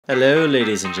Hello,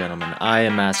 ladies and gentlemen. I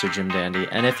am Master Jim Dandy,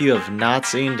 and if you have not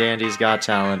seen Dandys Got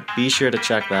Talent, be sure to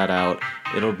check that out.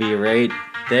 It'll be right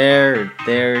there,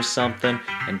 or something,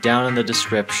 and down in the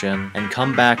description, and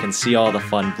come back and see all the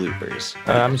fun bloopers.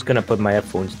 I'm just gonna put my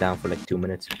headphones down for like 2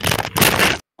 minutes.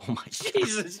 Oh my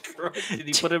Jesus Christ, did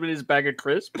he put him in his bag of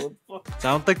crisps? I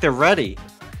don't think they're ready.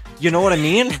 You know what I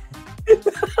mean?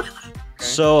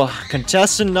 So,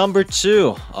 contestant number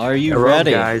 2, are you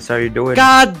ready? Guys, how you doing?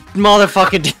 God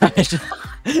motherfucking damn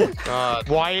it. God,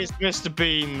 why is Mr.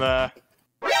 Bean there?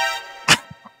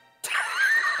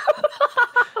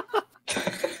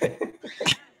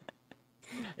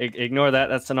 Ignore that,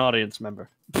 that's an audience member.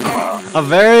 A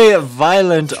very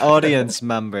violent audience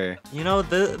member. You know,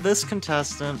 this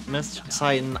contestant, Mr.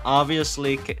 Titan,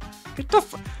 obviously... Get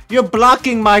the You're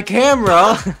blocking my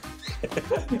camera!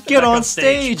 Get on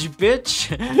stage,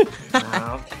 bitch!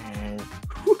 Okay.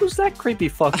 Who's that creepy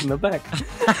fuck in the back?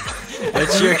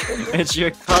 it's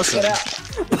your cousin.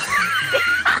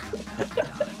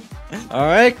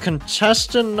 Alright,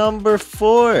 contestant number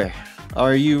 4.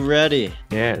 Are you ready?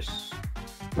 Yes.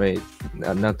 Wait,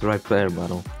 I'm not the right player,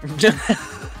 Bottle.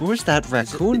 Who's that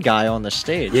raccoon guy on the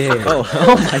stage? Yeah. Oh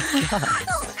my god.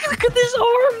 Look at this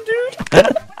arm,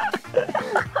 dude!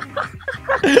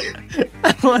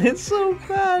 It's so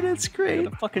bad, it's great.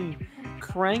 The fucking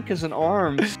crank is an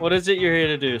arm. What is it you're here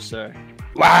to do, sir?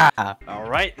 Wow!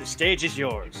 Alright, the stage is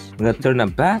yours. I'm gonna turn a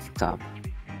bathtub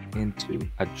into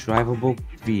a drivable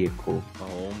vehicle.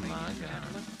 Oh my god.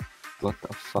 What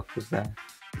the fuck was that?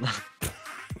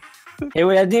 Hey,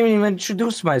 wait, I didn't even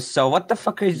introduce myself. What the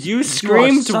fuck is You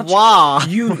screamed wah!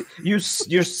 You're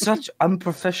such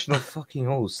unprofessional fucking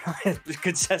host. The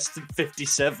contestant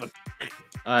 57.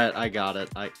 Alright, I got it.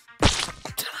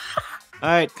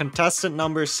 Alright, contestant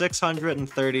number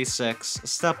 636.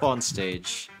 Step on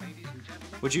stage.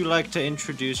 Would you like to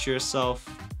introduce yourself?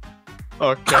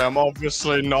 Okay, I'm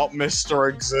obviously not Mr.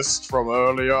 Exist from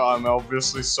earlier. I'm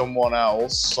obviously someone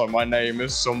else. So my name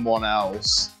is someone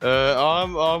else.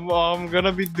 I'm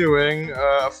gonna be doing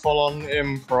full-on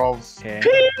improv.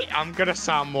 Okay. I'm gonna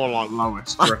sound more like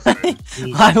Lois Griffin.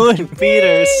 I would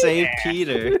Peter say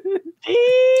Peter.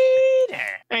 Peter!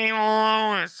 Hey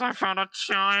Lois, I found a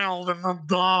child in the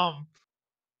dump.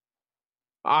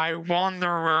 I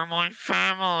wonder where my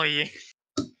family is.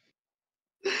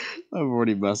 I've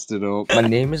already messed it up. My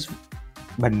name is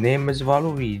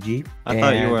Waluigi. I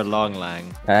thought you were Long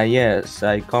Lang. Yes,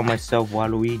 I call myself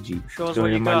Waluigi. Show us Story what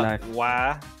you of my got. life.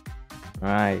 Why?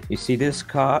 Alright, you see this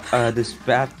car, this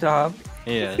bathtub?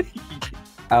 Yeah.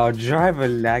 I'll drive it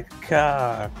like a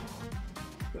car.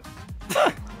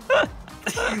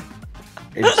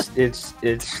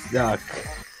 It's stuck.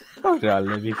 Hold on,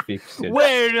 let me fix it.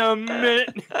 Wait a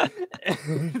minute!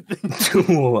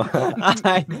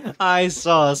 I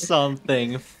saw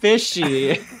something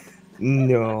fishy.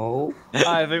 No.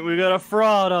 I think we got a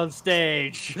fraud on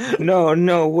stage.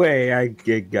 No way, I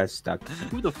got stuck.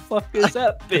 Who the fuck is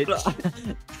that bitch?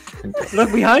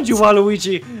 Look behind you,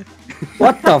 Waluigi.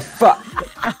 What the fuck?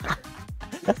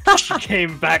 She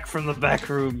came back from the back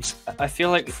rooms. I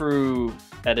feel like through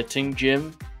editing,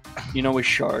 Jim, you know, with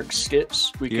shark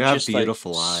skits, we You could have just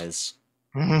beautiful like, eyes.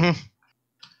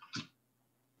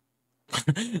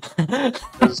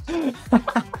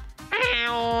 Hey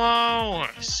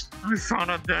Lois, I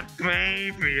found a dead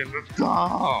baby in the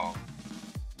dump.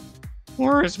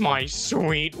 Where is my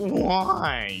sweet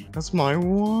wife? That's my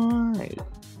wife.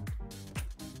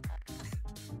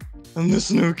 And this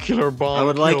nuclear bomb. I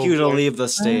would like you to killed my leave the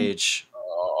stage.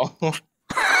 Oh.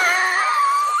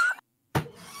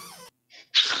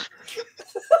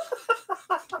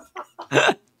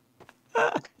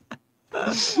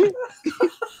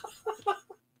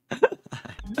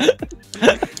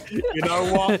 You know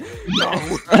what? No.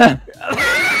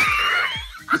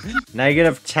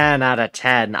 -10 out of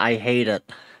 10. I hate it.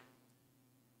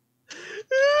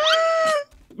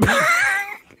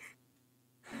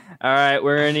 Alright,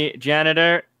 we're in the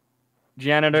janitor.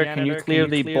 Janitor, can you clear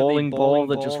the bowling ball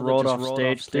that just rolled off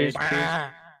stage, please?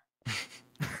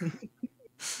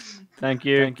 Thank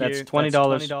you. That's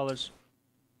 $20.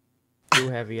 Too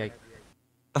heavy, I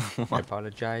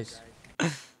apologize.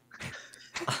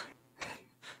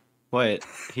 Wait,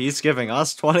 he's giving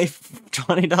us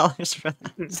 $20 for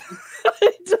that?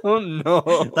 I don't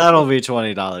know. That'll be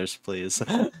 $20, please.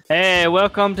 Hey,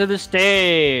 welcome to the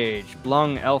stage,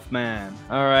 Blung Elfman.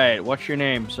 Alright, what's your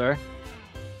name, sir?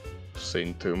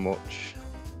 Seen too much.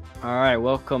 Alright,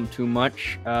 welcome too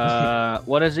much.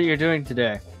 What is it you're doing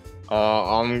today?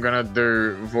 I'm gonna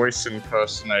do voice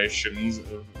impersonations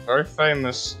of very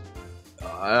famous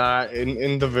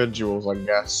Individuals, I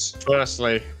guess.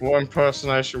 Firstly, what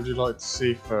impersonation would you like to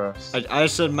see first? I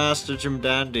said Master Jim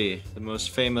Dandy, the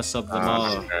most famous of them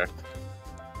all. Okay.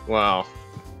 Well,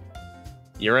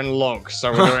 you're in luck,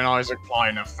 so we're doing Isaac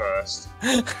Kleiner first.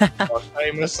 Our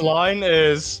famous line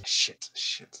is shit.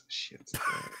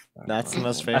 That's the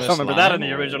most I famous. don't remember that in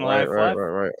the original High Five.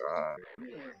 Right.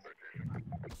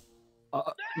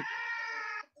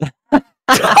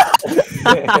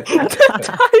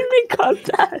 Timing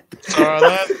contact. So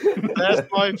there's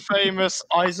my famous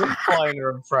Isaac Kleiner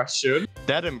impression.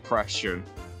 Dead impression.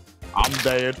 I'm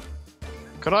dead.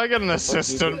 Could I get an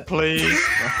assistant, please?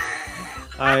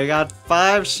 I got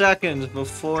 5 seconds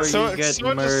before you get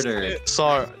murdered.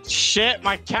 Shit,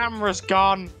 my camera's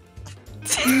gone.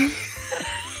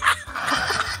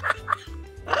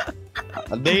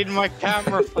 I need my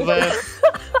camera for this.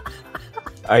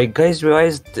 Are you guys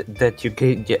realized that your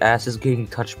ass is getting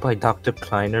touched by Dr.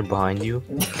 Kleiner behind you?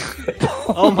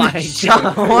 Oh my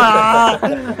god!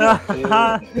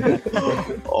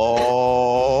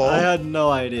 Oh. I had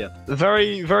no idea.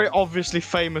 Very, very obviously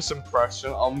famous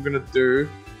impression. I'm gonna do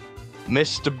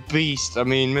Mr. Beast. I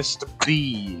mean, Mr.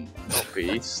 Bean. Not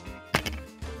Beast.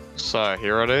 So,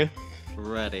 you ready?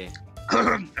 Ready.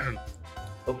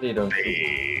 Hopefully you don't.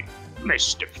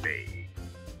 Mr. B.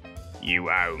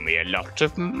 You owe me a lot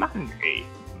of money,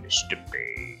 Mr.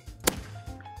 B.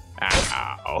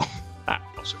 Ow. That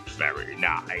wasn't very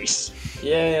nice.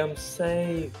 Yay, I'm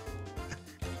safe.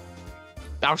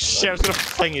 Oh shit, I was gonna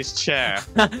fling his chair.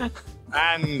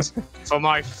 And for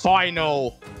my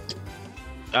final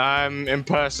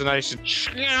impersonation.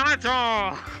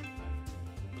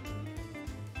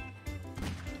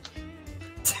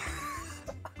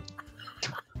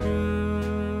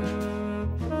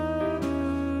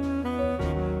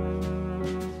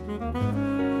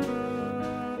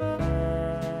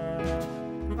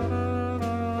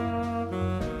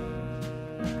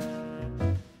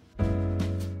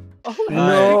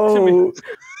 No!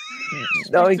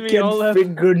 Now I Speak to me, can't Olaf.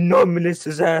 finger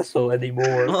Nominus's asshole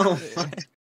anymore. Oh my.